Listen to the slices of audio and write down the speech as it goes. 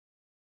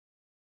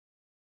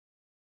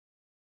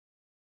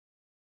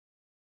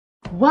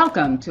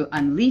Welcome to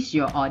Unleash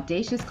Your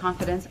Audacious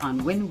Confidence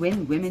on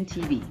Win-Win Women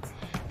TV.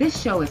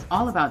 This show is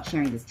all about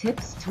sharing the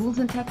tips, tools,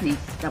 and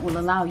techniques that will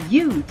allow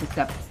you to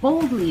step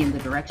boldly in the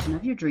direction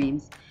of your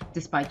dreams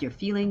despite your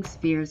feelings,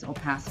 fears, or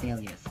past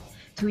failures,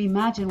 to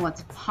imagine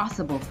what's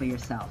possible for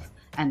yourself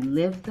and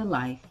live the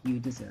life you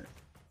deserve.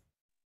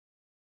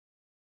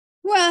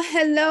 Well,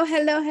 hello,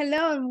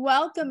 and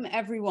welcome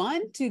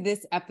everyone to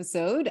this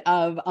episode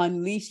of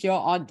Unleash Your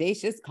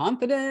Audacious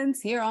Confidence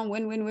here on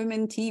Win-Win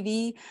Women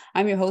TV.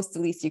 I'm your host,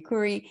 Alicia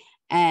Curry,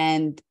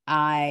 and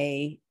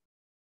I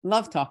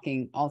love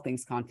talking all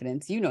things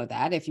confidence. You know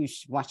that. If you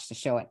watch the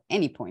show at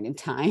any point in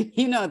time,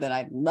 you know that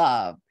I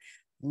love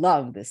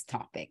this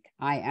topic.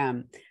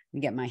 Let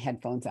me get my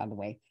headphones out of the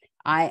way.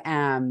 I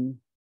am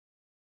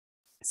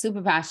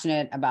super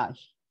passionate about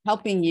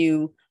helping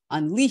you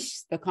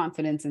unleash the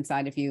confidence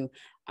inside of you.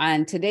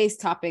 And today's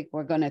topic,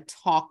 we're going to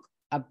talk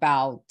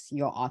about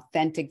your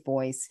authentic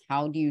voice.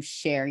 How do you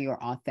share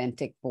your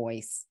authentic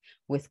voice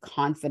with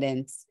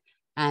confidence?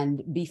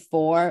 And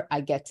before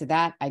I get to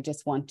that, I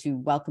just want to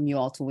welcome you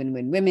all to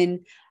Win-Win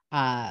Women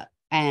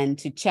and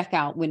to check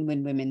out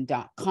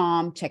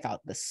winwinwomen.com, check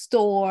out the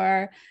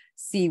store,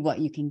 see what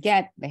you can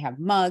get. They have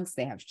mugs,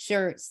 they have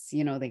shirts,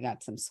 they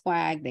got some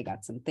swag, they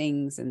got some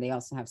things, and they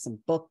also have some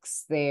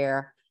books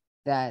there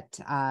that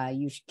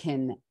you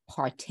can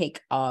partake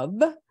of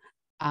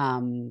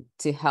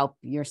to help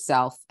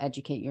yourself,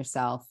 educate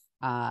yourself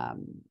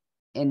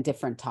in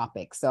different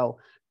topics. So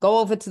go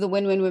over to the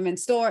Win-Win Women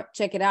store,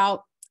 check it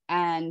out.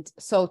 And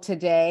so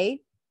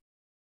today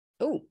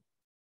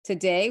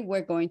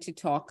we're going to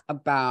talk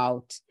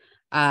about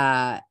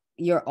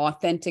your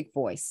authentic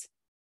voice.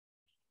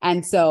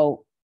 And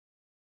so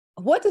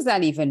what does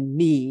that even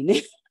mean?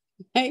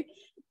 Right?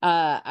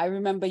 I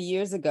remember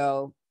years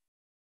ago,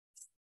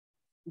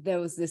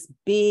 there was this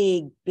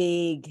big,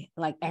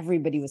 like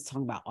everybody was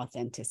talking about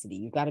authenticity.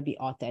 You got to be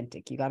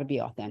authentic. You got to be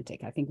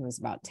authentic. I think it was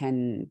about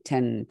 10,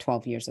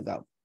 12 years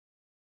ago.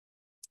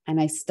 And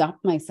I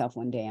stopped myself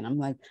one day and I'm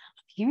like,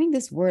 I'm hearing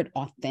this word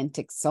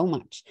authentic so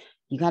much.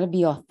 You got to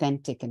be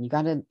authentic and you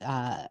got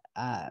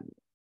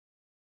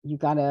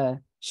to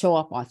show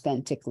up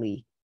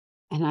authentically.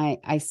 And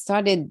I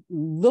started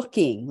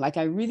looking, like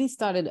I really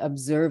started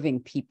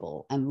observing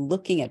people and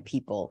looking at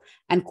people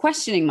and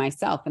questioning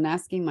myself and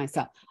asking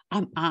myself,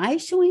 am I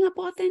showing up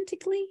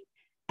authentically?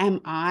 Am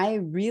I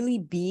really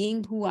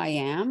being who I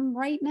am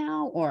right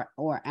now?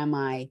 Or am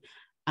I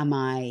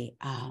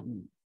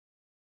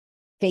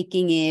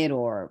faking it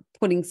or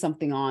putting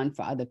something on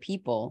for other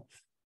people?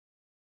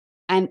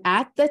 And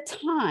at the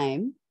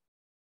time,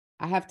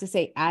 I have to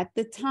say, at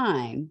the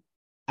time,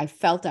 I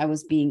felt I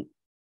was being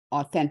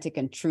authentic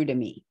and true to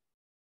me.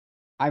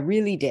 I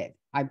really did.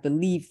 I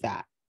believe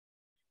that.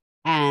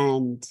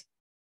 And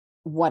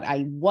what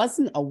I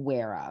wasn't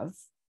aware of,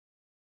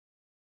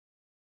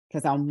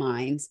 because our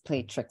minds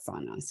play tricks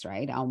on us,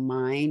 right? Our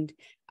mind,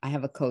 I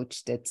have a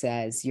coach that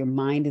says, your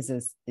mind is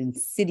as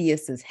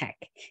insidious as heck.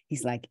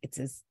 He's like,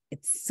 it's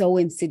so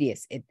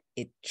insidious. It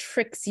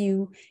tricks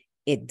you,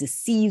 it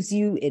deceives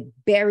you, it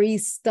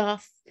buries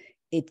stuff,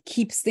 it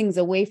keeps things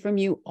away from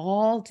you,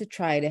 all to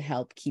try to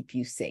help keep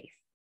you safe.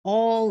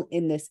 All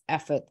in this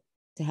effort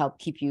to help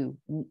keep you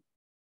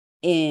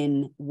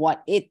in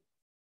what it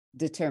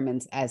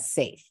determines as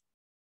safe.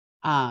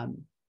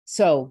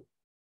 So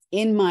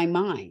in my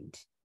mind,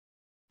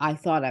 I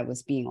thought I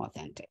was being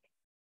authentic.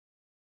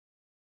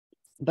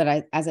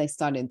 But as I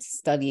started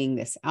studying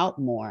this out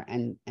more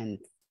and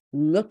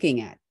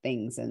looking at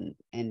things and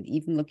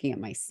even looking at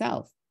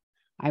myself,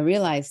 I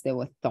realized there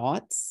were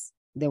thoughts,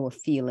 there were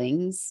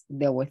feelings,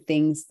 there were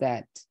things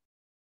that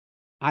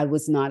I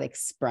was not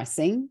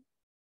expressing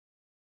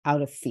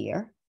out of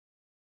fear,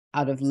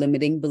 out of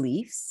limiting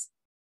beliefs.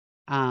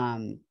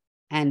 And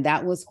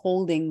that was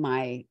holding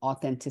my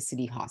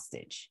authenticity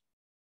hostage.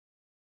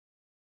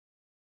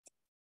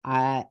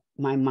 My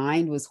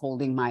mind was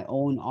holding my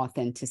own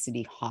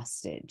authenticity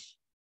hostage.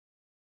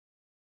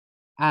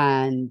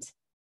 And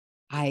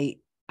I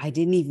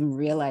didn't even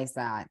realize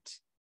that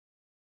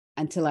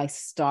until I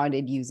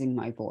started using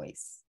my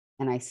voice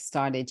and I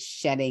started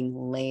shedding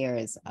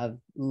layers of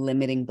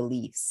limiting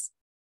beliefs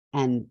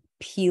and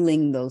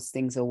peeling those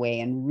things away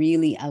and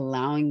really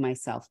allowing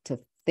myself to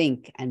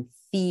think and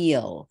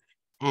feel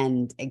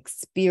and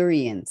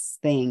experience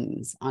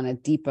things on a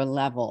deeper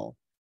level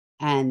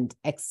and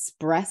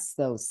express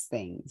those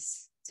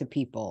things to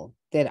people,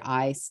 that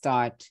I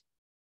start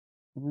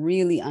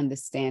really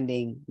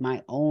understanding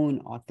my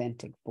own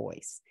authentic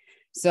voice.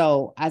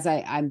 So as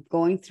I'm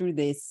going through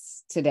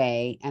this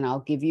today, and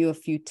I'll give you a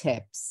few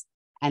tips,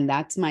 and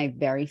that's my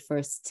very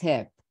first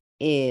tip,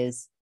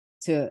 is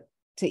to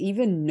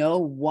even know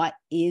what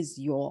is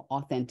your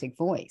authentic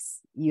voice.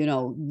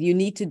 You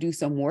need to do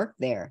some work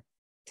there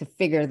to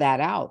figure that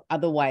out.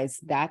 Otherwise,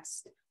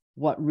 that's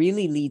what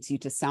really leads you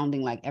to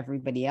sounding like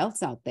everybody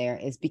else out there,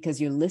 is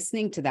because you're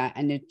listening to that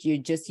and you're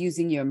just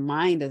using your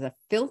mind as a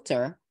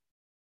filter.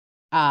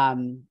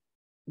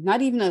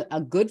 Not even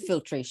a good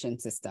filtration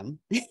system.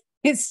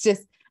 It's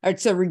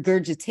a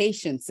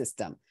regurgitation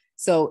system.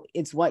 So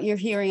it's what you're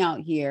hearing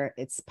out here.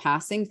 It's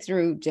passing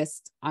through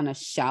just on a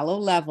shallow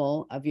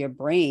level of your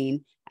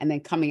brain and then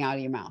coming out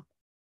of your mouth.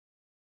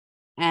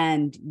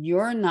 And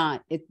you're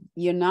not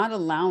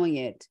allowing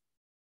it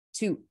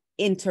to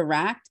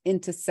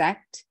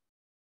intersect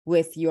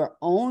with your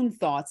own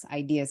thoughts,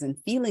 ideas, and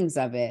feelings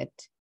of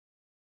it.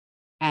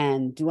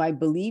 And do I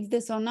believe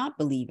this or not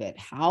believe it?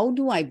 How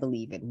do I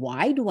believe it?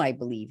 Why do I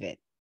believe it?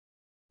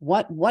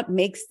 What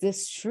makes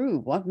this true?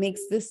 What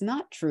makes this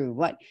not true?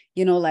 What,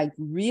 like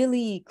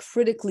really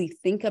critically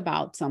think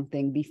about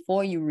something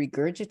before you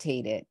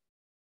regurgitate it.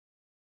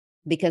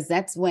 Because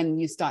that's when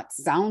you start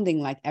sounding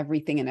like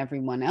everything and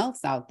everyone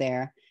else out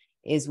there,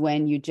 is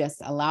when you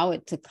just allow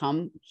it to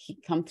come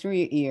through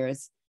your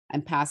ears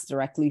and pass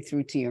directly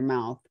through to your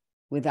mouth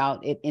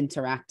without it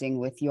interacting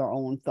with your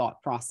own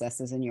thought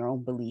processes and your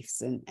own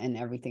beliefs and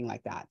everything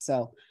like that.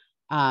 So,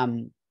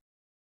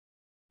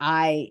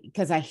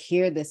 because I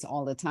hear this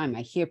all the time.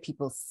 I hear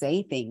people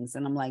say things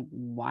and I'm like,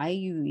 why are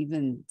you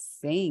even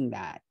saying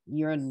that?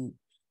 You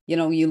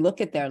look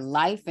at their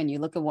life and you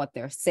look at what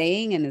they're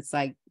saying and it's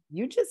like,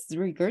 you're just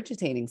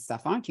regurgitating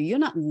stuff, aren't you? You're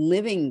not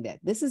living that.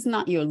 This is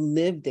not your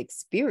lived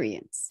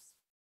experience.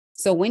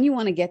 So when you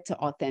want to get to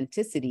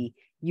authenticity,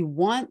 you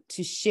want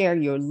to share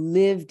your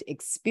lived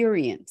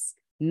experience,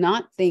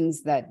 not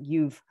things that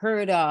you've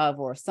heard of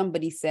or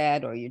somebody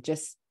said, or you're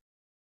just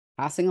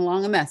passing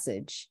along a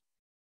message.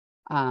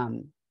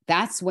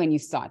 That's when you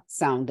start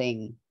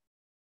sounding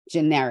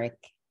generic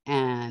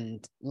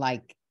and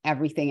like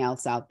everything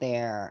else out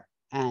there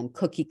and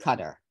cookie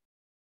cutter.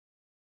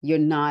 You're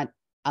not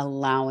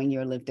allowing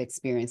your lived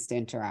experience to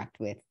interact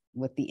with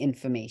the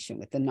information,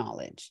 with the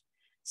knowledge.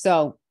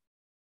 So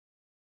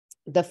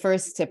the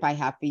first tip I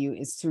have for you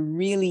is to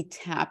really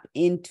tap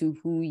into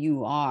who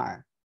you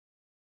are.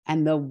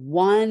 And the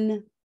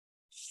one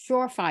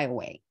surefire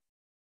way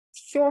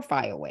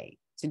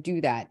to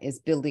do that is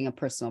building a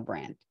personal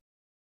brand.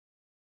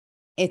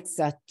 It's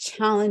a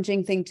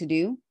challenging thing to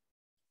do.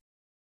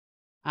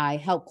 I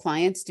help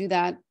clients do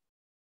that.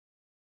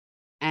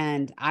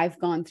 And I've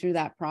gone through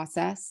that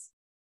process.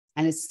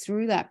 And it's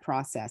through that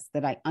process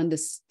that I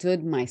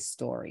understood my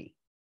story.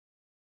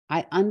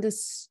 I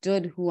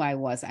understood who I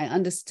was. I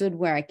understood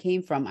where I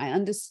came from. I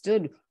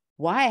understood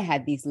why I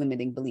had these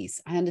limiting beliefs.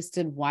 I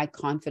understood why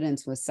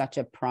confidence was such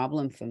a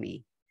problem for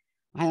me.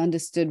 I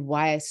understood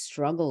why I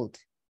struggled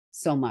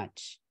so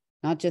much,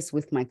 not just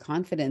with my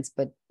confidence,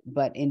 but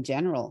in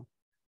general.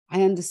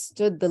 I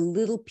understood the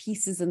little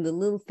pieces and the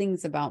little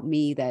things about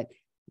me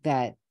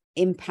that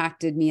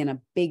impacted me in a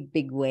big,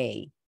 big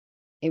way.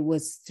 It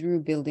was through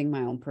building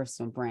my own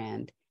personal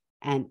brand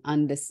and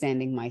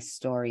understanding my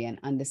story and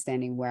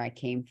understanding where I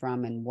came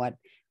from and what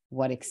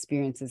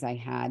experiences I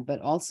had,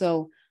 but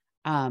also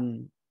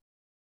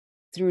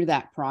through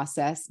that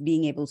process,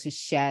 being able to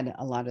shed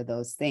a lot of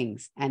those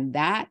things. And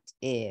that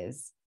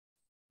is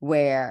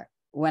where,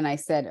 when I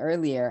said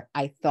earlier,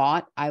 I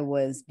thought I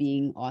was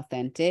being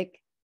authentic,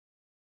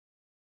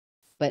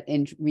 but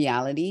in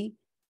reality,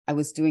 I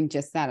was doing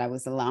just that. I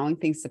was allowing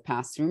things to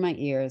pass through my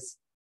ears,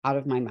 out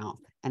of my mouth,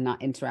 and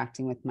not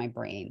interacting with my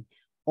brain.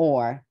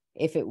 Or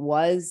if it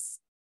was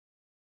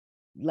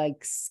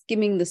like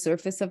skimming the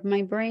surface of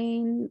my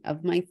brain,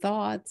 of my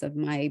thoughts, of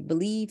my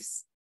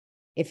beliefs,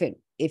 if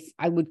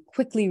I would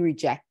quickly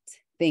reject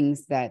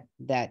things that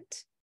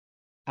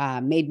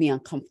made me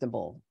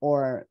uncomfortable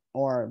or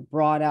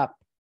brought up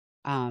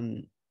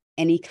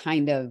any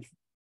kind of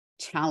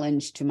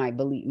challenge to my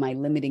belief, my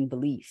limiting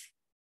belief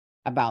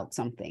about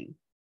something.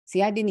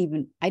 See, I didn't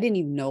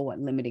even know what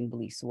limiting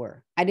beliefs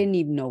were. I didn't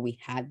even know we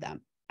had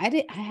them.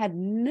 I had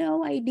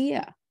no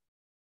idea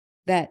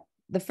that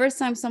the first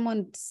time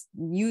someone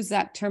used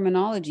that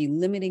terminology,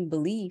 limiting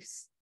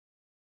beliefs,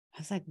 I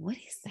was like, what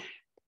is that?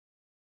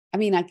 I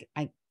mean,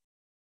 I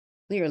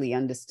clearly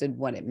understood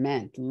what it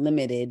meant,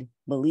 limited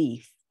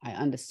belief. I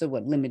understood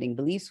what limiting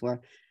beliefs were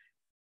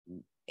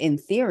in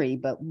theory,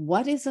 but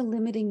what is a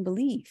limiting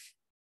belief?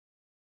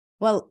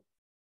 Well,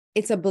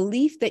 it's a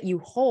belief that you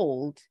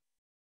hold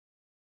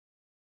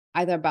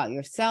either about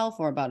yourself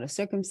or about a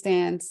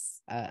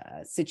circumstance,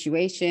 a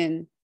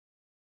situation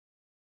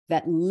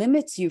that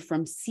limits you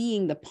from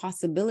seeing the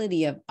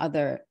possibility of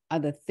other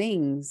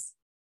things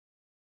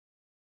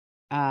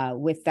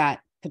with that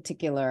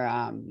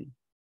particular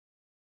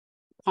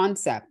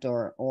concept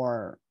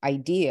or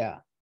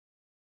idea.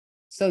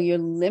 So you're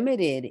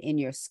limited in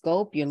your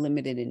scope, you're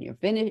limited in your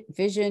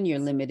vision, you're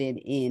limited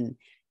in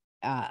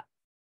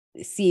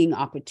seeing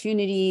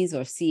opportunities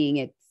or seeing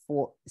it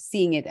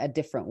a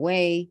different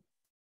way.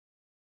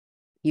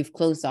 You've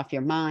closed off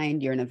your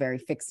mind, you're in a very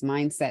fixed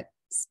mindset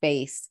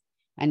space,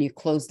 and you're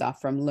closed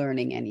off from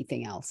learning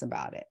anything else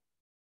about it.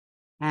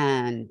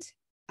 And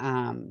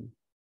I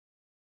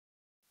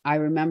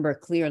remember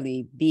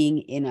clearly being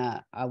in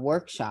a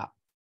workshop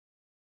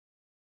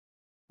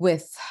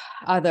with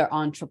other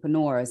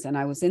entrepreneurs, and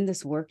I was in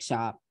this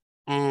workshop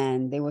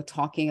and they were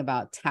talking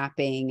about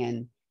tapping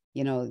and,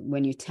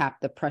 when you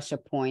tap the pressure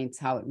points,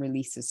 how it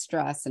releases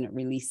stress and it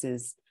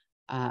releases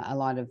a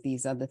lot of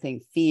these other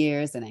things,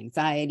 fears and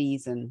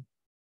anxieties. And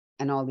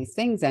and all these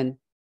things. And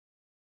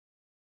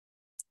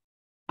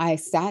I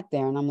sat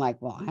there and I'm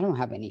like, well, I don't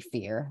have any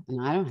fear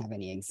and I don't have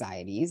any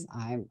anxieties.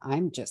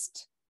 I'm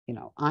just,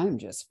 I'm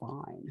just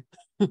fine.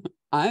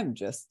 I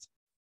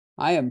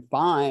am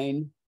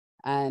fine.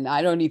 And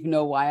I don't even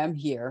know why I'm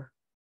here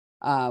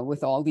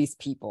with all these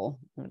people.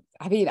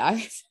 I mean, I'm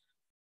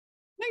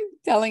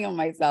telling on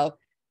myself,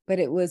 but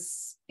it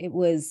was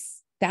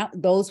that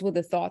those were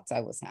the thoughts I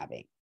was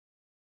having.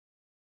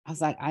 I was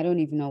like, I don't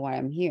even know why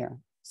I'm here.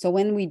 So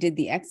when we did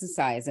the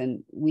exercise,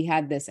 and we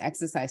had this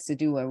exercise to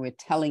do where we're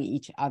telling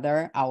each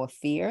other our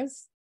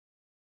fears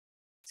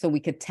so we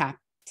could tap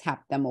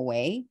them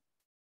away,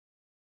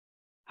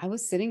 I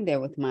was sitting there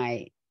with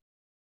my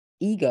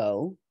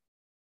ego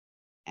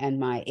and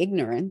my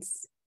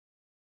ignorance.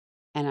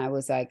 And I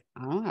was like,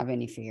 I don't have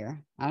any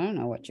fear. I don't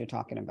know what you're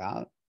talking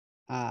about.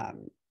 I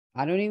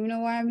don't even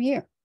know why I'm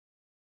here.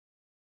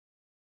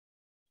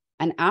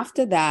 And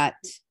after that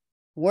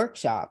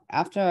workshop,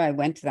 after I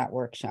went to that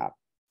workshop,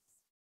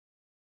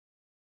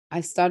 I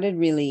started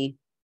really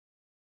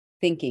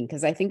thinking,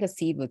 because I think a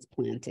seed was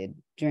planted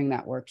during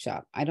that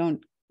workshop. I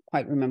don't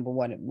quite remember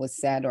what it was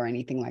said or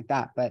anything like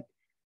that, but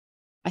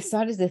I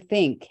started to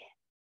think,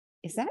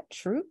 is that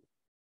true?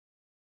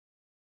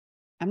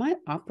 Am I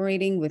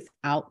operating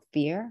without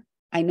fear?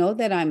 I know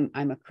that I'm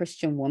a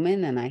Christian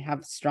woman and I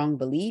have strong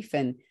belief,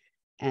 and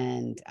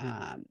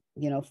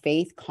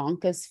faith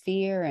conquers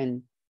fear.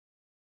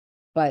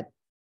 But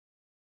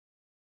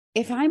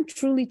if I'm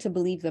truly to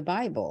believe the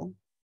Bible,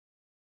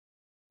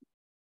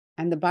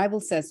 and the Bible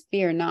says,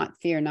 fear not,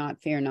 fear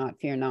not, fear not,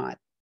 fear not,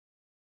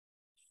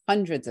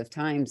 hundreds of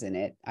times in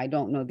it, I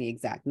don't know the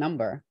exact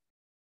number,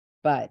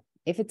 but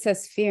if it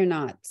says fear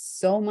not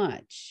so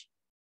much,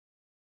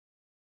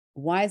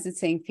 why is it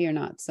saying fear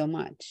not so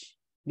much?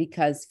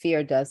 Because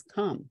fear does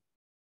come.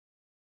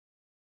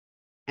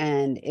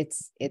 And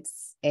it's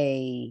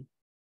an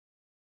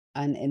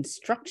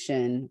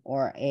instruction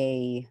or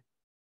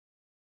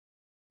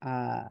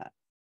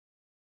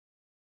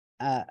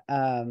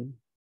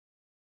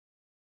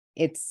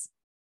it's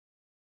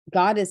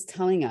God is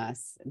telling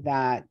us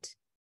that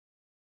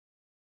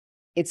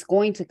it's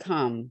going to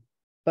come,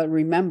 but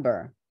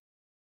remember,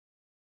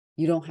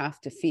 you don't have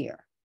to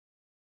fear.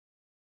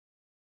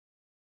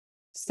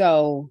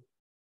 So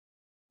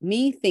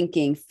me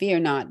thinking fear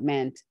not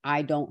meant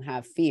I don't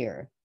have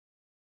fear,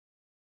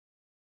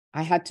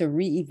 I had to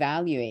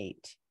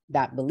reevaluate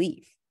that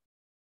belief.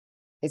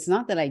 It's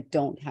not that I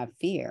don't have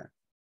fear,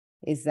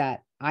 it's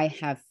that I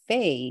have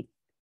faith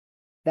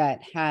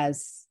that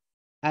has,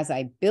 as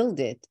I build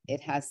it,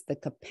 it has the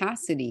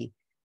capacity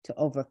to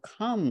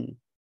overcome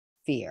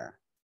fear.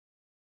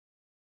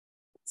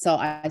 So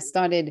I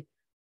started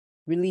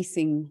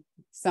releasing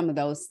some of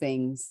those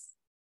things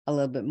a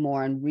little bit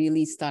more and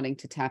really starting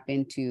to tap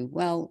into,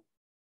 well,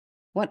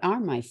 what are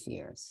my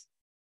fears?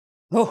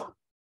 Oh,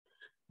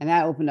 and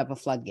that opened up a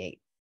floodgate.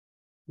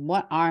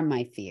 What are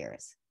my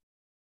fears?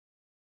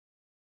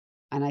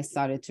 And I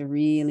started to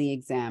really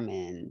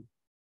examine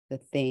the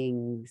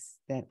things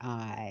that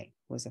I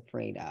was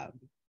afraid of.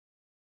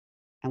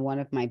 And one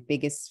of my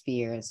biggest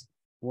fears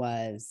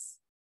was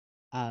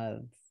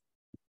of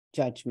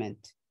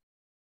judgment,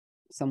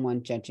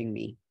 someone judging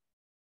me.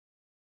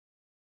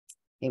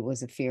 It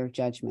was a fear of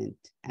judgment.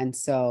 And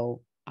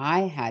so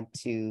I had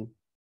to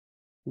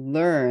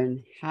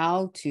learn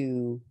how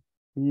to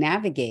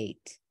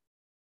navigate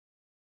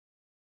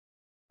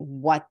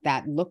what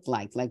that looked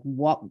like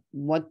what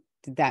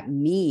did that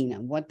mean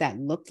and what that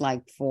looked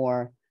like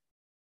for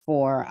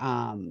what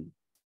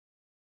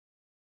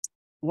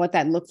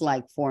that looked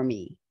like for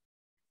me.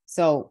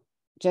 So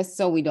just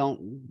so we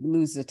don't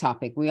lose the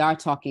topic, we are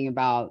talking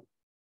about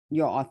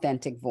your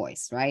authentic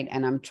voice, right?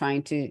 And I'm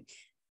trying to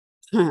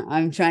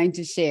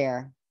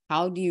share,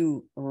 how do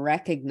you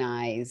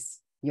recognize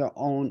your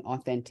own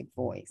authentic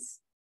voice?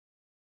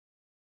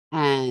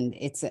 And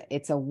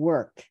it's a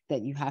work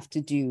that you have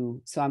to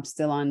do. So I'm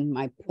still on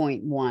my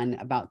point one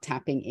about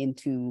tapping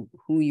into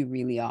who you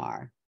really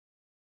are.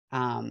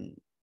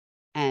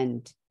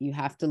 And you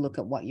have to look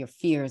at what your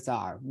fears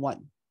are, what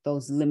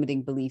those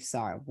limiting beliefs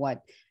are,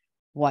 what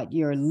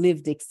your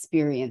lived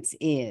experience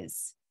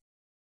is.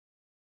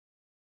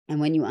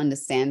 And when you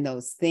understand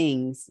those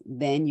things,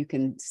 then you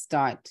can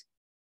start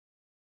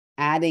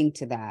adding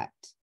to that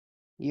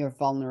your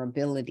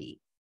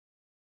vulnerability.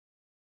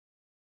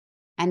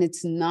 And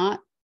it's not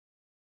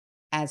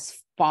as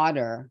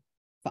fodder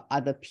for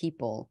other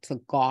people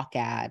to gawk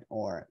at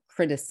or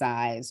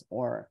criticize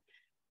or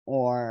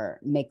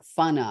make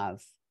fun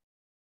of.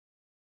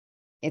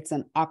 It's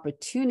an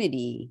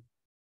opportunity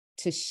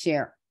to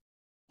share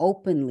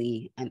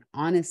openly and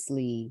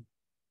honestly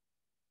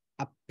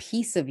a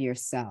piece of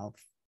yourself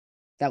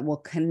that will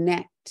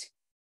connect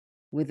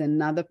with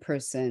another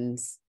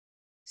person's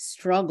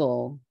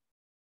struggle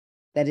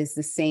that is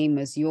the same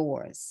as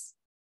yours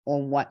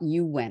or what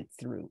you went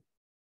through.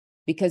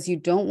 Because you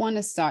don't want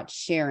to start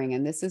sharing,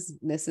 and this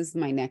is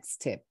my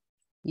next tip.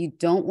 You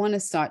don't want to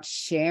start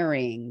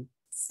sharing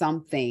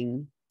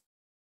something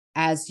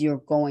as you're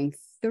going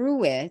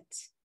through it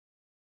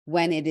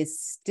when it is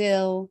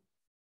still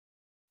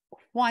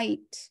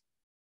quite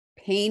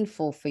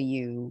painful for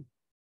you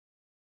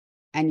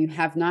and you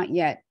have not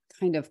yet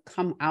kind of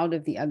come out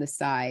of the other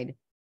side,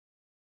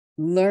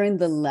 learn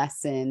the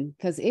lesson.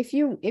 Because if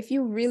you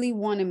really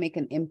want to make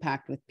an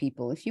impact with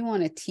people, if you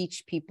want to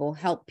teach people,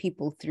 help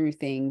people through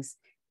things,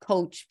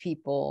 coach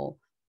people,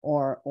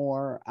 or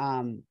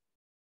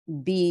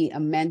be a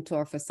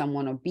mentor for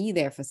someone or be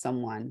there for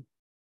someone,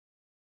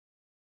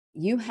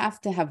 you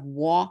have to have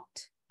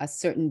walked a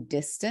certain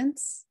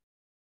distance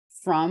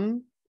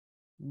from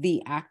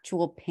the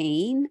actual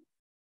pain,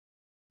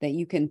 that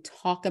you can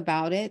talk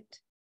about it,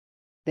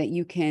 that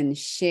you can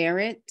share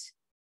it,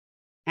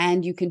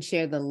 and you can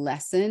share the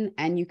lesson,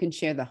 and you can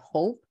share the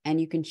hope, and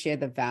you can share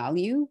the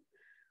value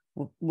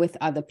with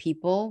other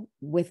people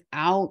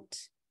without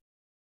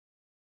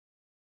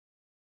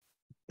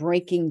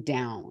breaking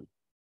down.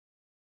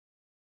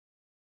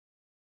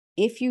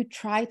 If you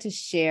try to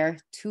share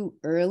too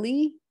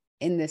early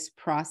in this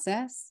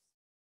process,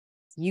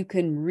 you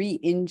can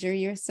re-injure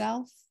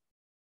yourself,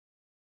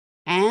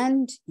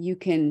 and you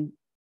can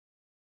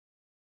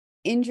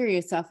injure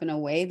yourself in a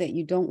way that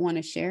you don't want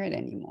to share it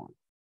anymore.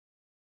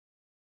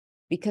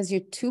 Because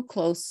you're too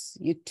close,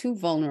 you're too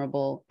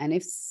vulnerable. And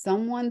if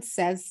someone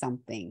says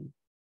something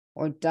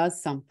or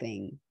does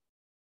something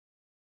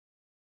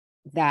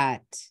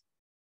that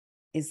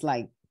is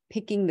like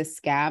picking the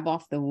scab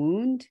off the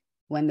wound,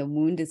 when the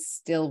wound is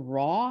still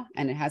raw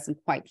and it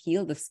hasn't quite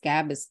healed, the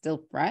scab is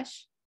still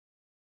fresh,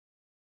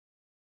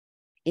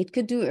 it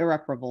could do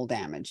irreparable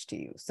damage to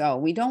you. So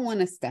we don't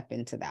want to step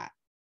into that.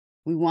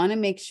 We want to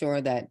make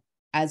sure that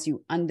as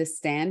you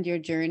understand your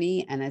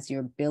journey and as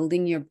you're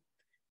building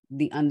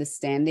the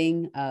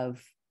understanding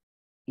of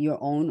your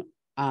own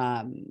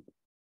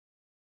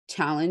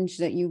challenge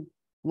that you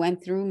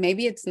went through,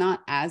 maybe it's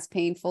not as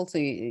painful to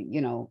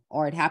you,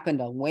 or it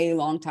happened a way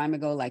long time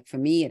ago. Like for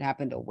me, it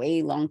happened a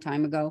way long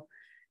time ago.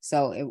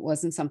 So it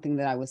wasn't something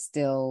that I was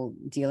still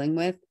dealing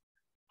with.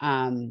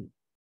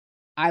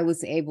 I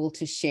was able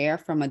to share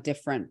from a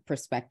different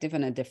perspective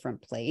and a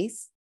different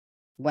place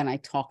when I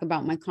talk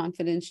about my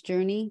confidence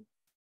journey.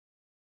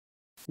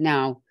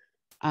 Now,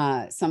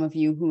 some of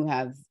you who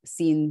have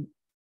seen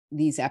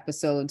these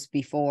episodes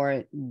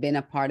before, been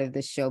a part of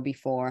this show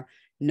before,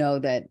 know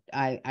that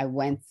I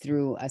went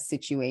through a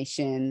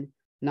situation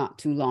not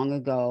too long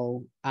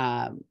ago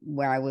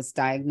where I was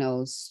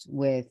diagnosed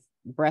with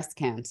breast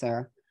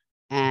cancer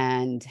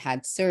and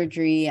had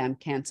surgery. I'm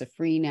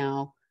cancer-free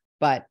now.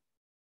 But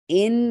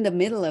in the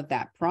middle of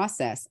that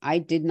process, I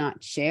did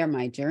not share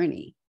my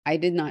journey. I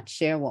did not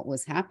share what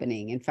was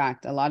happening. In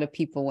fact, a lot of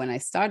people, when I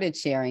started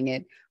sharing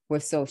it, were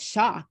so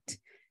shocked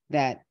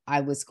that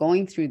I was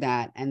going through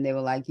that. And they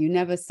were like, you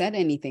never said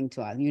anything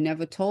to us. You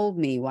never told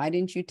me. Why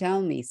didn't you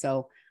tell me?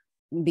 So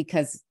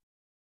because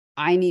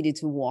I needed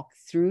to walk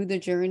through the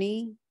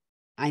journey,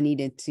 I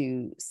needed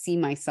to see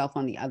myself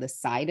on the other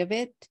side of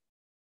it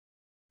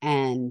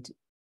and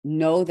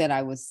know that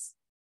I was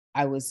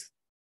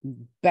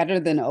better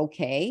than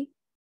okay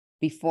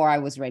before I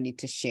was ready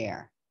to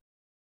share,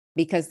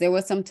 because there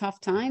were some tough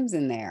times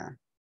in there.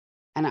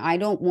 And I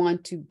don't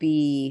want to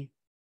be,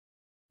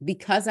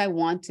 because I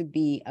want to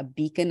be a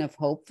beacon of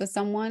hope for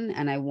someone,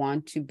 and I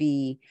want to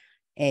be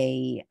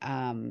I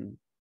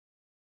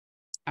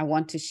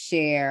want to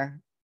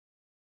share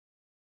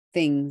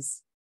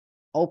things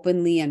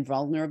openly and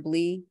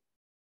vulnerably,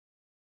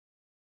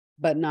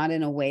 but not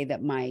in a way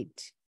that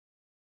might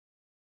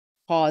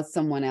cause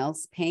someone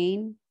else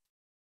pain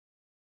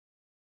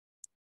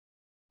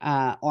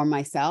or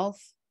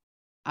myself.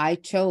 I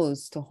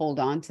chose to hold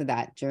on to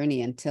that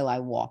journey until I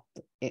walked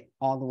it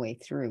all the way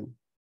through.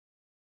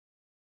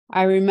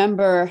 I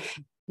remember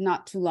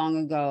not too long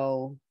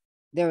ago,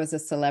 there was a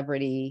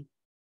celebrity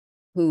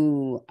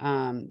who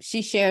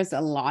she shares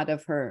a lot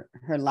of her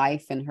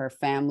life and her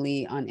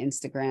family on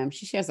Instagram.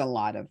 She shares a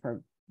lot of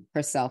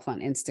herself on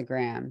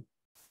Instagram.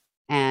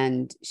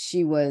 And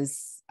she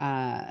was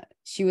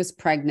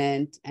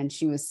pregnant, and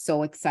she was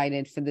so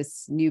excited for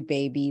this new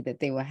baby that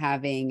they were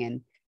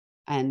having,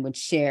 and would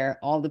share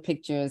all the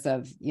pictures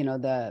of,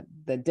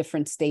 the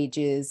different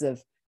stages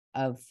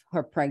of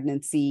her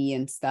pregnancy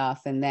and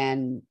stuff. And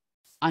then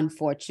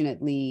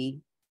unfortunately,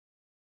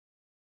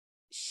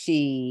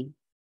 she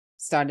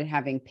started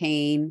having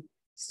pain,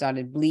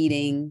 started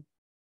bleeding,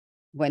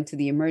 went to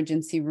the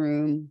emergency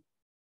room,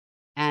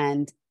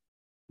 and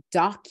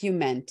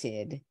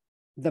documented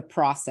the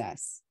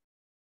process.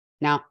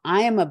 Now,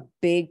 I am a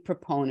big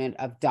proponent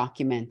of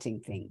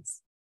documenting things,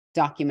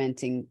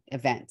 documenting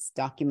events,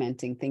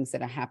 documenting things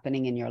that are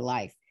happening in your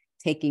life,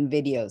 taking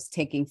videos,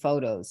 taking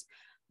photos,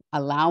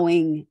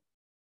 allowing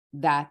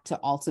that to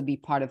also be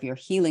part of your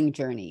healing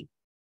journey.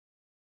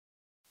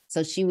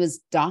 So she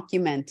was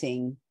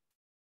documenting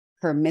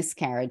her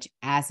miscarriage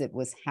as it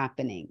was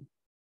happening.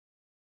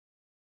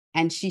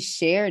 And she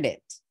shared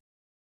it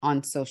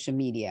on social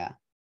media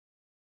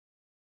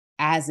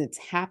as it's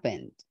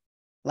happened.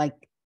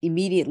 Like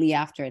immediately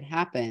after it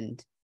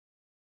happened,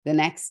 the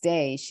next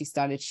day, she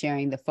started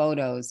sharing the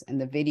photos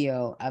and the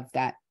video of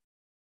that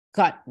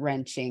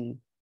gut-wrenching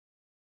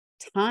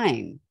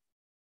time.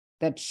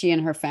 that she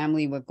and her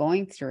family were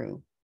going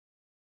through.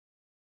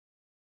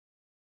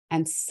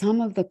 And some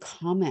of the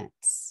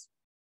comments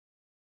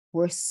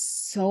were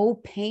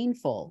so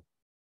painful.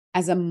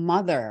 As a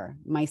mother,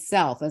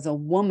 myself, as a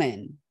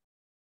woman,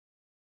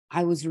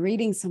 I was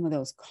reading some of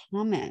those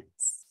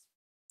comments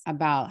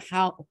about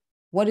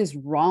what is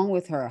wrong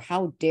with her?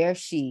 How dare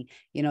she?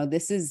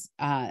 This is,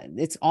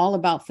 it's all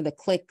about for the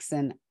clicks.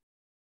 And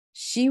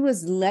she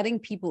was letting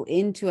people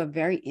into a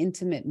very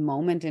intimate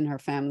moment in her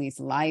family's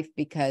life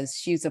because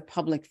she's a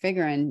public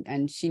figure,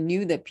 and she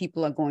knew that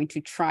people are going to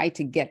try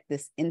to get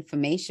this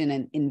information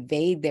and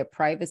invade their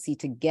privacy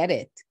to get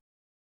it.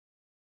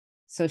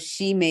 So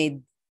she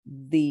made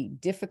the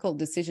difficult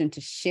decision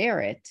to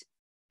share it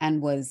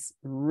and was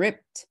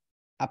ripped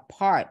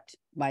apart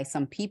by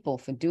some people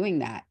for doing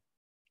that,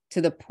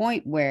 to the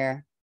point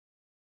where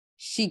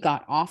she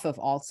got off of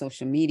all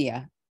social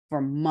media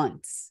for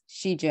months.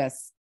 She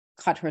just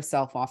cut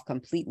herself off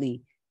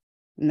completely.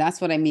 And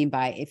that's what I mean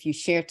by, if you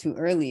share too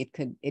early,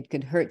 it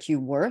could hurt you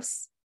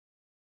worse.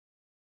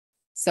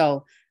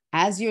 So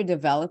as you're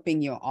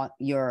developing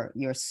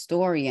your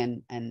story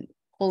and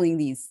pulling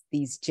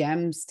these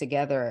gems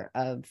together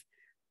of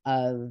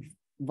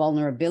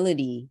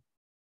vulnerability,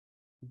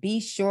 be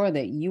sure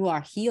that you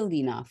are healed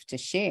enough to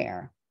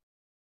share,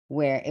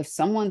 where if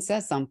someone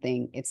says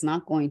something, it's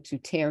not going to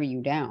tear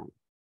you down.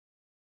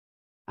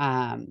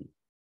 And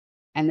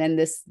then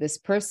this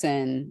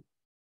person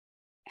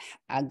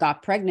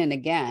got pregnant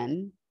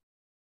again,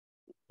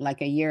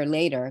 like a year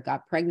later,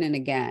 got pregnant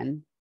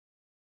again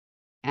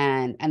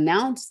and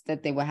announced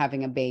that they were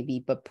having a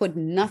baby, but put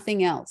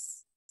nothing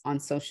else on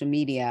social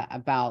media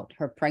about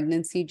her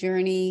pregnancy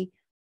journey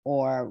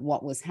or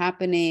what was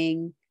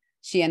happening.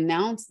 She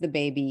announced the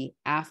baby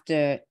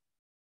after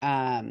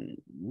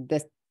the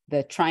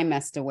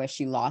trimester where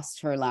she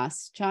lost her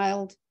last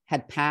child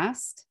had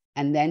passed.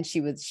 And then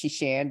she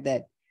shared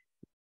that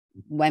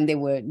when they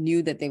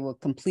knew that they were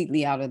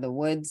completely out of the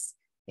woods,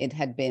 it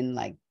had been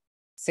like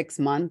 6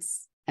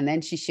 months. And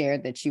then she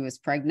shared that she was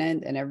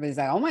pregnant, and everybody's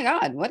like, oh my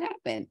God, what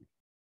happened?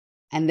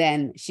 And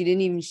then she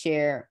didn't even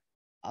share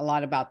a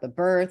lot about the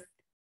birth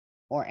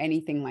or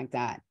anything like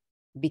that,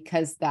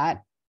 because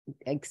that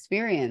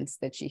experience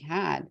that she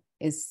had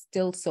is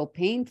still so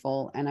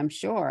painful. And I'm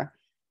sure,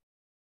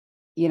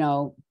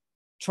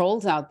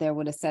 trolls out there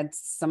would have said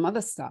some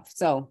other stuff.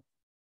 So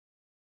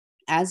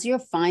as you're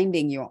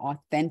finding your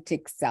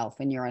authentic self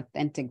and your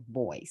authentic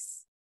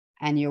voice,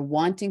 and you're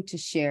wanting to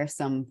share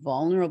some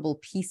vulnerable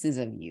pieces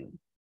of you,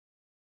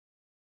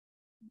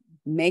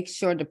 make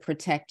sure to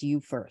protect you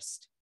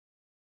first.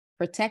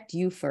 Protect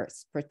you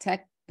first.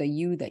 Protect the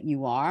you that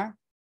you are.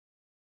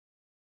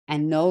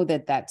 And know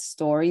that that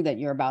story that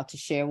you're about to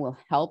share will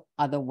help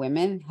other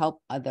women,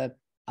 help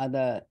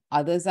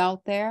others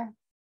out there.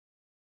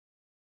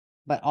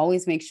 But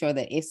always make sure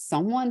that if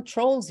someone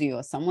trolls you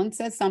or someone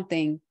says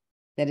something,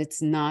 that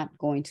it's not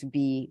going to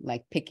be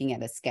like picking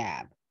at a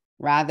scab.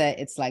 Rather,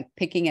 it's like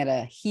picking at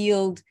a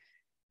healed,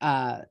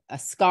 a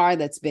scar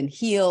that's been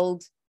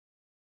healed,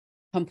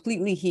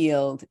 completely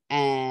healed.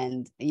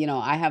 And,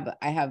 I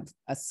have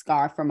a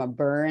scar from a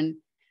burn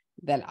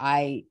that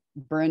I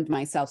burned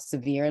myself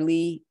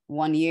severely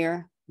one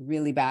year,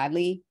 really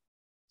badly,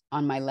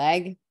 on my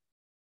leg.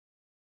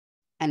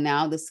 And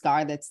now the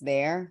scar that's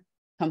there,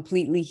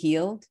 completely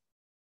healed,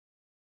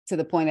 to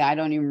the point that I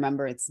don't even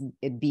remember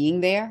it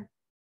being there.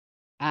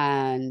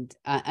 And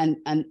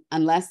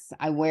unless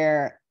I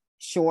wear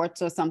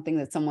shorts or something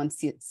that someone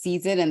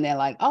sees it and they're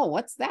like, oh,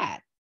 what's that?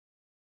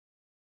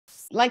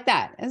 Like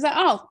that. It's like,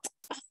 oh,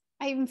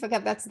 I even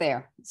forgot that's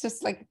there. It's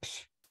just like,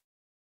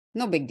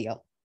 no big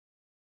deal.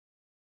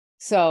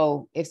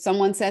 So if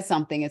someone says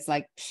something, it's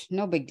like,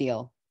 no big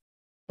deal.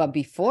 But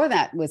before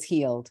that was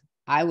healed,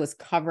 I was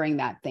covering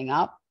that thing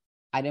up.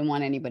 I didn't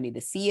want anybody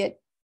to see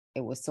it.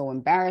 It was so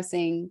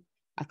embarrassing.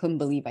 I couldn't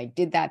believe I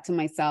did that to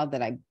myself,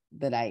 that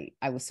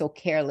I was so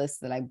careless,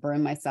 that I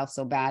burned myself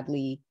so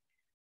badly.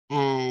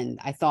 And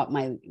I thought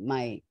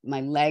my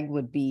leg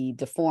would be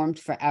deformed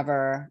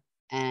forever,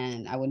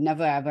 and I would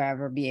never, ever,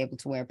 ever be able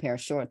to wear a pair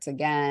of shorts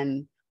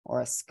again,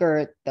 or a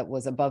skirt that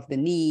was above the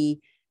knee.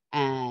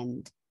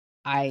 And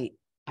I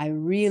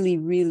really,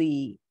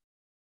 really,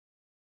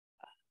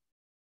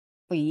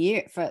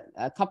 for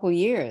a couple of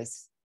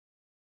years,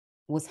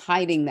 was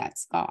hiding that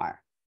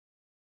scar.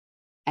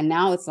 And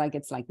now it's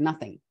like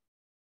nothing.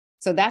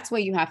 So that's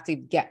where you have to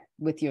get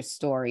with your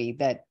story,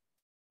 that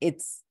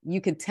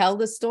you could tell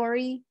the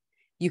story,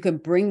 you can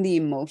bring the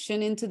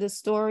emotion into the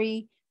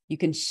story, you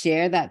can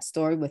share that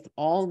story with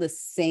all the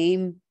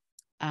same,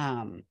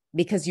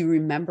 because you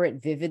remember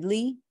it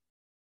vividly,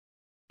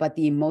 but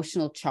the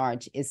emotional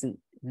charge isn't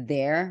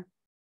there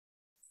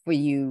for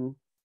you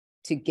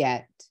to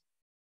get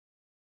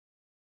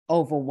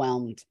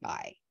overwhelmed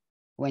by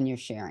when you're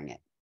sharing it.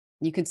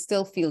 You could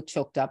still feel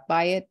choked up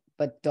by it,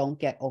 but don't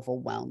get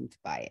overwhelmed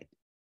by it.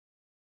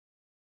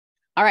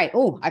 All right.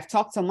 Oh, I've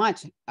talked so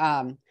much.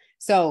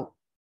 So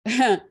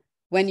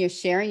when you're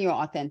sharing your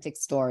authentic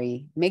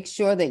story, make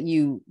sure that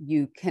you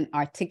can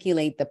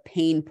articulate the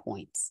pain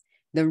points.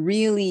 the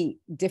really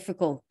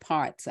difficult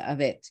parts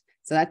of it.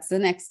 So that's the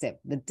next step,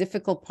 the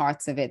difficult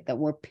parts of it that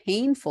were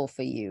painful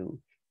for you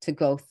to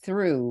go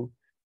through,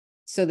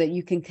 so that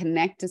you can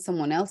connect to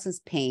someone else's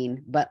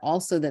pain, but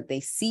also that they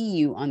see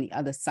you on the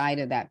other side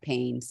of that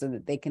pain, so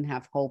that they can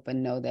have hope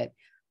and know that,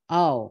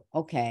 oh,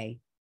 okay,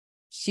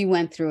 she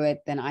went through it,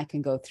 then I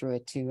can go through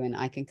it too, and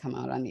I can come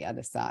out on the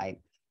other side.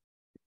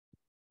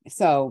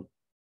 So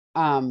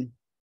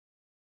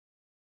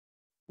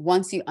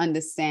once you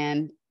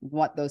understand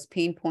what those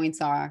pain points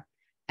are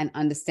and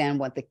understand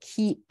what the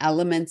key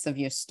elements of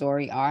your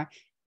story are,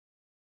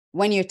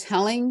 when you're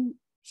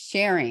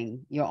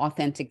sharing your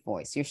authentic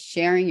voice, you're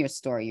sharing your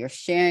story, you're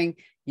sharing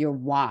your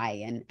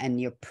why and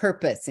your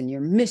purpose and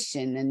your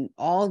mission and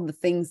all the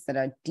things that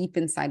are deep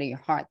inside of your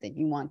heart that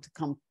you want to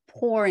come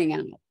pouring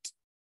out.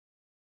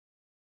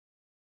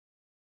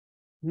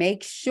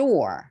 Make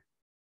sure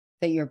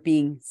that you're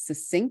being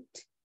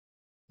succinct.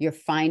 You're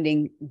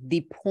finding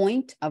the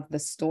point of the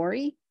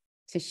story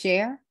to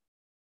share.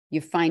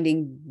 You're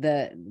finding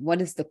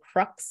what is the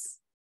crux,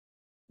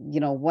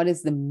 what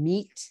is the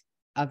meat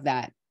of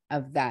that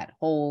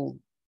whole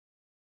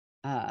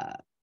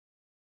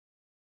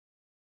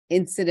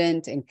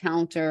incident,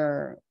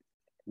 encounter,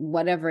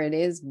 whatever it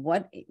is,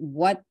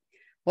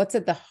 what's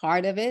at the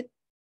heart of it,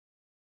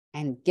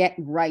 and get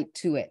right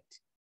to it.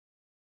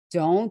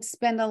 Don't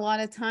spend a lot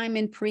of time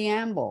in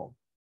preamble.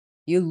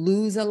 You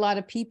lose a lot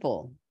of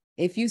people.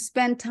 If you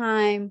spend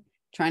time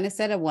trying to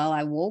set it, well,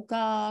 I woke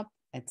up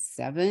at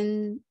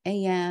 7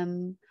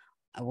 a.m.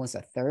 It was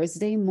a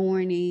Thursday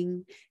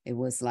morning. It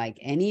was like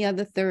any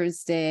other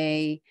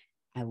Thursday.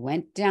 I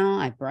went down,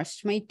 I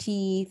brushed my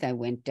teeth, I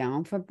went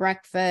down for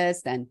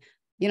breakfast, and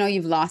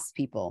you've lost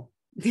people.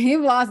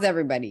 You've lost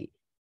everybody.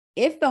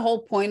 If the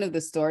whole point of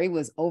the story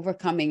was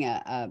overcoming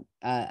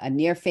a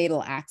near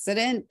fatal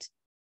accident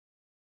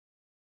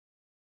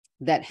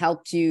that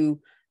helped you,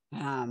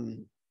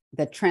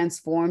 that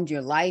transformed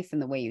your life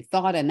and the way you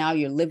thought, and now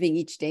you're living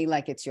each day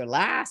like it's your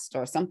last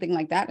or something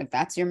like that, if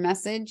that's your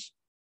message,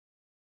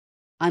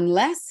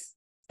 unless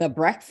the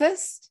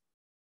breakfast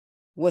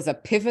was a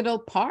pivotal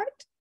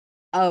part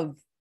of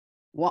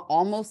what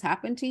almost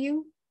happened to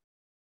you,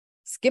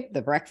 skip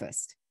the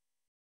breakfast.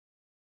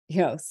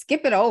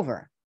 Skip it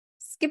over.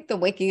 Skip the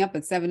waking up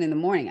at 7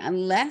 a.m,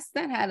 unless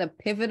that had a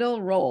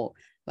pivotal role.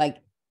 Like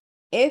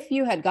if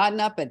you had gotten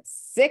up at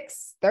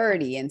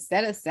 6:30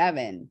 instead of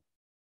 7,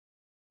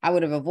 I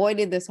would have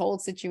avoided this whole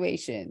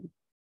situation,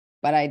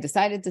 but I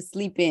decided to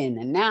sleep in,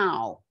 and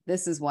now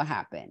this is what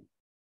happened.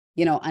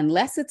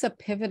 Unless it's a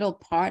pivotal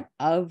part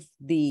of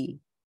the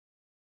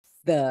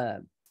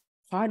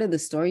part of the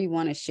story you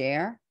want to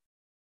share,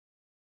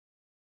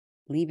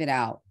 leave it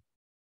out.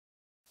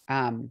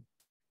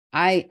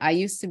 I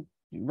used to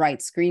write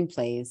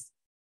screenplays,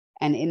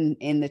 and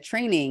in the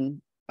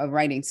training of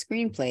writing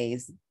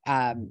screenplays,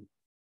 I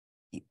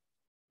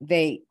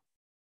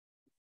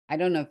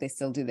don't know if they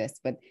still do this,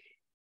 but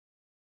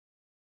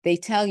they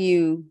tell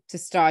you to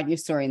start your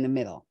story in the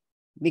middle,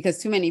 because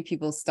too many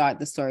people start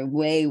the story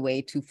way,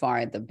 way too far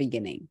at the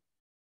beginning.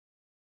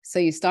 So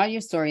you start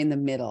your story in the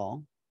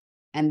middle,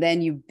 and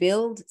then you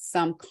build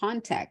some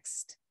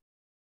context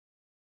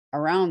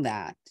around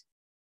that.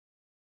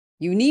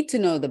 You need to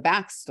know the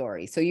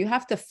backstory. So you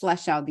have to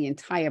flesh out the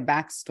entire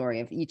backstory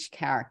of each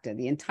character,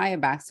 the entire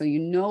back, so you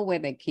know where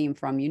they came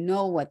from,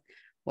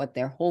 what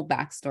their whole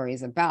backstory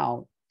is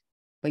about,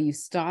 but you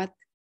start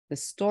the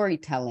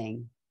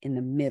storytelling in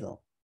the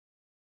middle.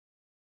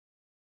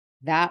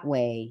 That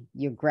way,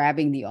 you're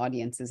grabbing the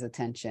audience's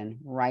attention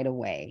right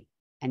away,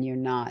 and you're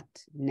not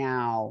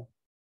now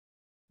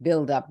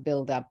build, and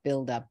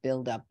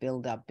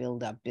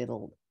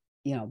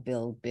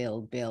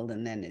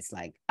then it's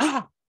like,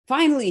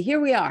 finally, here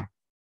we are.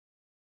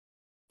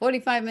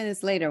 45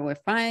 minutes later, we're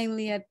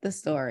finally at the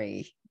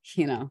story,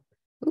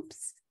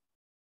 Oops.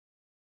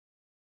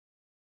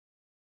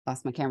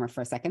 Lost my camera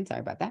for a second. Sorry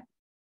about that.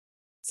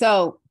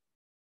 So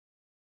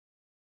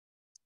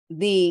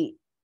the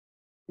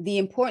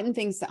important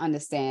things to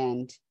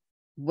understand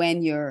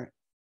when you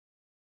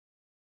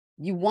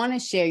want to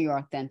share your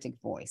authentic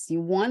voice,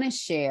 you want to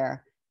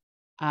share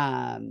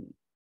from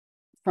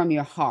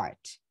your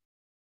heart.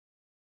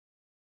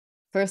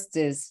 First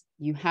is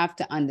you have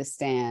to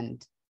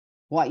understand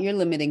what your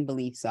limiting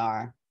beliefs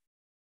are,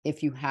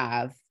 if you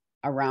have,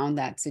 around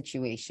that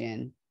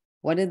situation.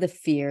 What are the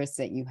fears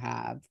that you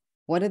have?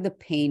 What are the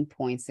pain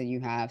points that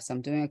you have? So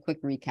I'm doing a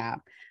quick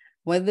recap.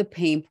 What are the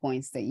pain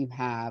points that you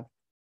have?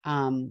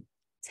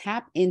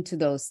 Tap into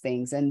those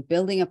things, and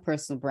building a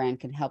personal brand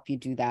can help you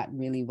do that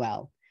really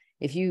well.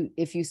 If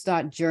you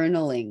start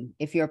journaling,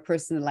 if you're a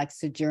person that likes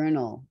to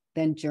journal,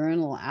 then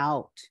journal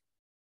out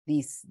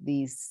these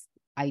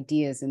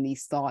ideas and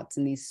these thoughts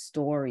and these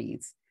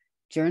stories.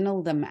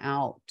 Journal them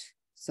out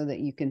so that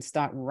you can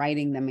start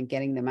writing them and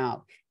getting them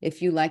out.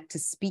 If you like to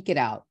speak it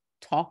out,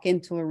 talk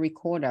into a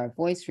recorder, a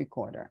voice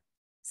recorder,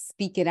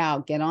 speak it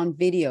out, get on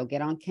video,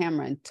 get on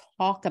camera, and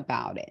talk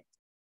about it.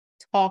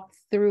 Talk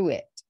through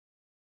it.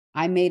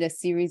 I made a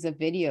series of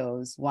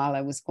videos while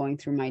I was going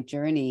through my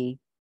journey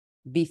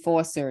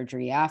before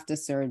surgery, after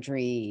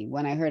surgery.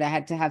 When I heard I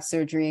had to have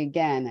surgery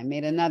again, I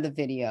made another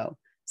video.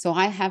 So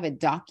I have it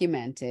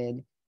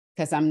documented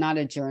because I'm not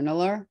a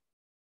journaler,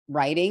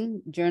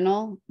 writing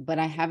journal, but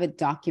I have it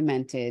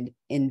documented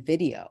in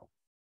video.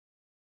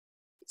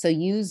 So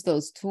use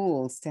those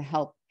tools to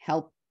help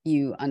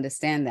you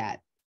understand that.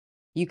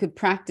 You could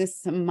practice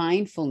some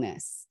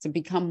mindfulness to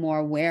become more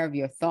aware of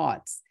your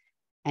thoughts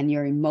and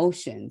your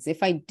emotions.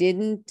 If I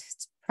didn't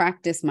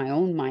practice my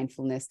own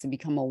mindfulness to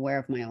become aware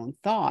of my own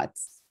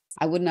thoughts,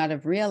 I would not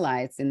have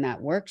realized in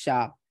that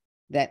workshop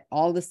that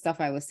all the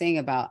stuff I was saying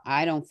about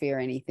I don't fear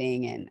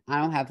anything and I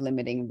don't have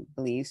limiting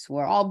beliefs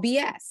were all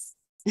BS,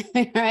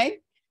 right?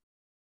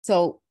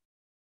 So,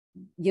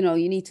 you know,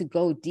 you need to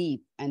go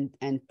deep and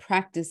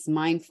practice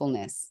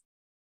mindfulness.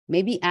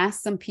 Maybe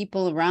ask some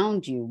people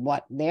around you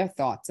what their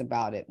thoughts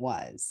about it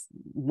was,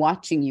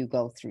 watching you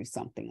go through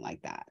something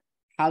like that.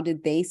 How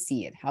did they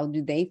see it? How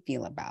do they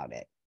feel about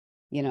it?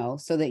 You know,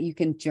 so that you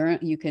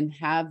can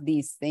have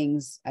these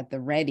things at the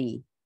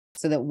ready,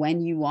 so that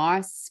when you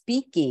are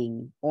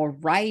speaking or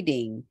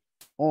writing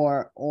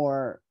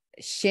or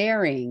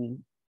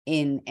sharing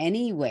in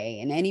any way,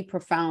 in any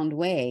profound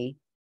way,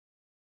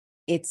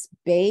 it's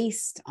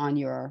based on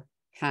your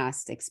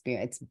past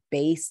experience. It's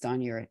based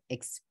on your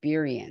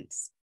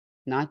experience,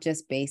 not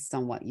just based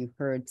on what you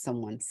heard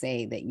someone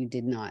say that you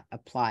did not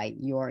apply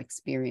your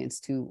experience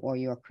to or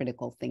your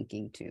critical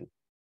thinking to.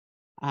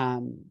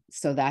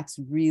 So that's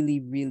really,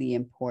 really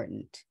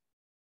important.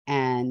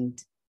 And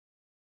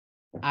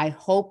I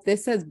hope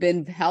this has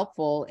been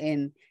helpful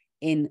in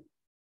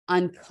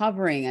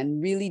uncovering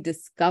and really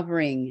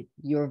discovering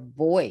your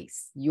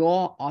voice,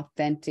 your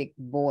authentic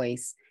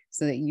voice,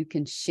 so that you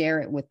can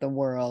share it with the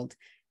world,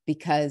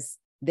 because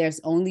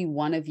there's only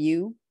one of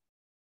you.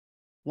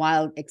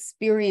 While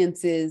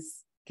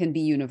experiences can be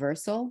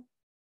universal,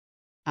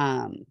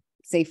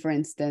 say for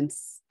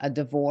instance, a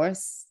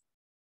divorce,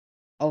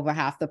 over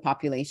half the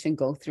population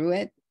go through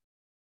it.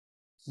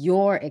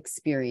 Your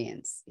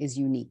experience is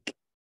unique.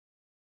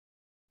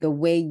 The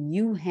way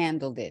you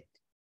handled it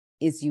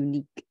is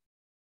unique.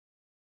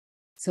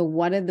 So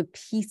what are the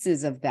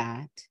pieces of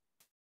that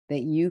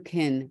you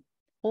can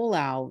pull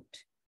out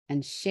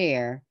and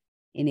share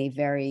in a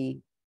very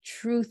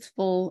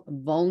truthful,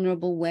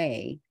 vulnerable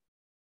way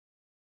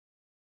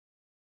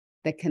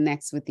that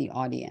connects with the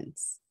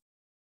audience?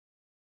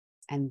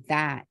 And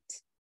that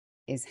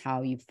is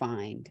how you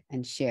find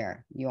and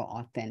share your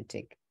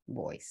authentic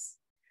voice.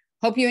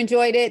 Hope you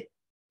enjoyed it.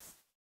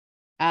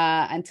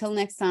 Until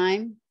next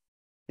time,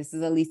 this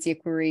is Alicia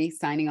Curry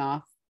signing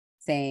off,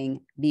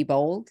 saying, be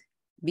bold,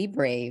 be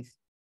brave,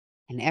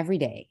 and every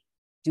day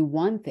do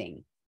one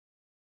thing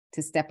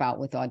to step out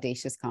with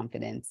audacious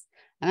confidence.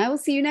 And I will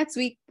see you next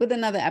week with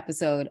another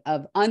episode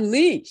of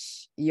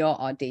Unleash Your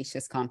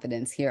Audacious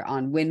Confidence here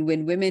on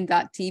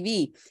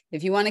winwinwomen.tv.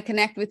 If you want to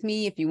connect with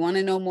me, if you want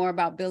to know more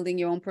about building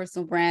your own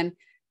personal brand,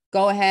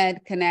 go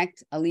ahead,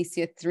 connect,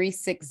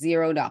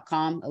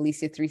 alicia360.com,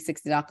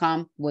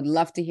 alicia360.com. Would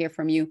love to hear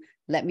from you.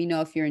 Let me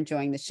know if you're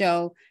enjoying the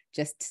show.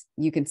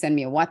 You can send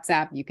me a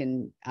WhatsApp. You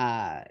can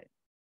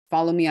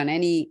follow me on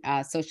any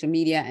social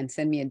media and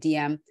send me a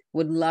DM.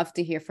 Would love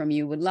to hear from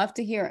you. Would love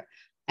to hear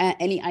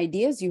any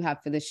ideas you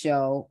have for the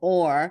show,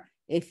 or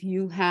if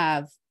you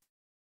have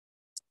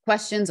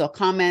questions or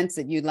comments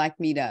that you'd like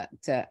me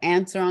to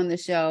answer on the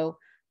show,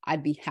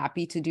 I'd be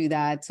happy to do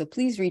that. So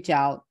please reach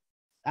out,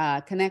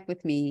 connect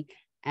with me,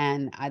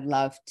 and I'd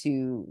love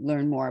to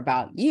learn more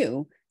about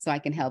you so I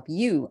can help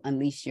you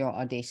unleash your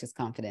audacious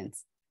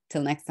confidence.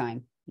 Till next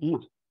time,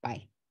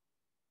 bye.